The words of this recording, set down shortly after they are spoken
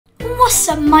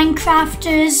Wassup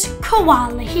Minecrafters,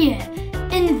 Koala here.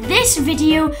 In this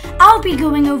video, I'll be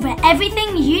going over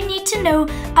everything you need to know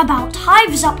about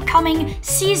Hive's upcoming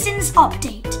Seasons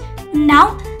update.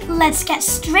 Now, let's get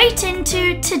straight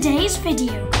into today's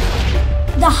video.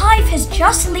 The Hive has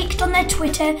just leaked on their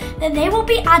Twitter that they will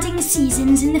be adding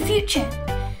seasons in the future.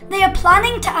 They are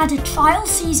planning to add a trial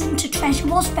season to Treasure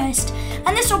Wars first,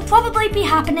 and this will probably be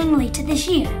happening later this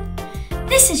year.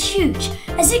 This is huge,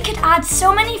 as it could add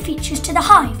so many features to the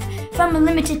Hive, from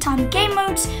limited time game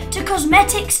modes to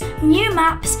cosmetics, new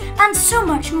maps, and so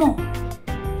much more.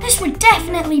 This would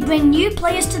definitely bring new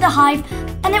players to the Hive,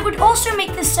 and it would also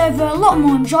make the server a lot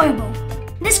more enjoyable.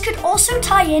 This could also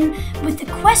tie in with the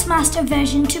Questmaster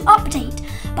version 2 update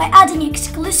by adding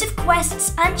exclusive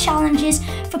quests and challenges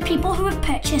for people who have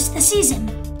purchased the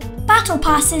season. Battle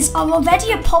passes are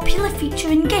already a popular feature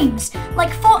in games like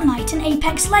Fortnite and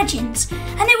Apex Legends,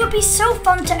 and it would be so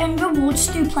fun to earn rewards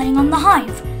through playing on the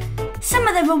Hive. Some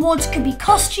of the rewards could be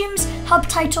costumes, hub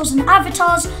titles and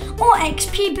avatars, or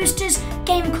XP boosters,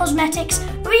 game cosmetics,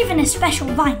 or even a special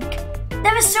rank.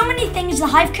 There are so many things the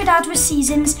Hive could add with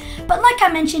seasons, but like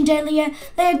I mentioned earlier,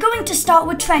 they are going to start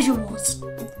with Treasure Wars.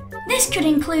 This could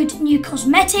include new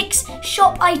cosmetics,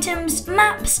 shop items,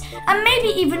 maps, and maybe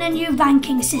even a new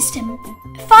ranking system.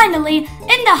 Finally,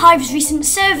 in the Hive's recent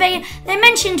survey, they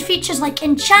mentioned features like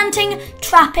enchanting,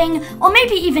 trapping, or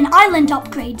maybe even island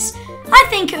upgrades. I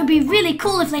think it would be really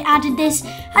cool if they added this,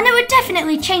 and it would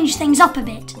definitely change things up a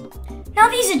bit. Now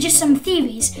these are just some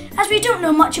theories, as we don't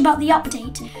know much about the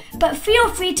update, but feel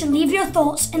free to leave your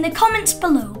thoughts in the comments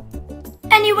below.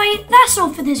 Anyway, that's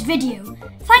all for this video.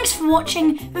 Thanks for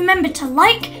watching, remember to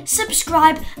like,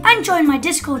 subscribe and join my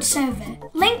Discord server,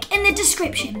 link in the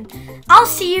description. I'll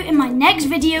see you in my next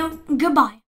video, goodbye.